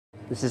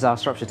This is our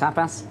Shropshire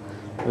Tapas.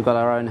 We've got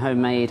our own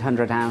homemade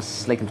 100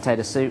 House leek and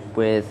potato soup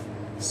with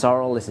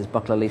sorrel. This is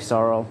buckler leaf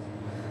sorrel.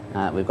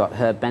 We've got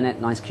herb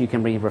Bennett, nice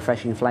cucumbery,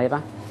 refreshing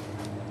flavour.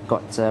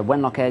 Got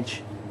Wenlock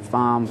Edge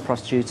farm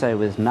prosciutto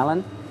with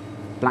melon.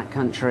 Black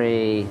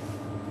country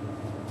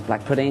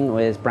black pudding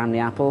with Bramley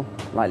apple,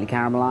 lightly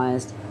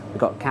caramelised. We've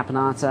got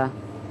caponata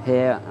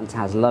here, and it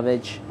has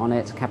lovage on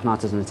it.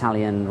 Caponata is an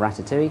Italian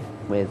ratatouille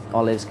with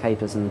olives,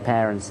 capers and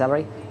pear and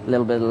celery. A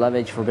little bit of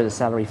lovage for a bit of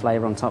celery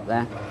flavour on top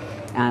there.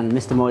 And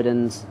Mr.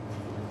 Moyden's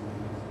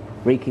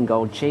reeking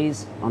gold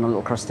cheese on a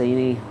little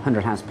crostini,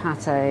 100 House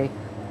pate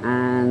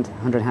and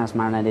 100 House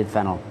marinated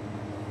fennel.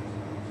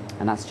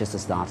 And that's just a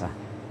starter.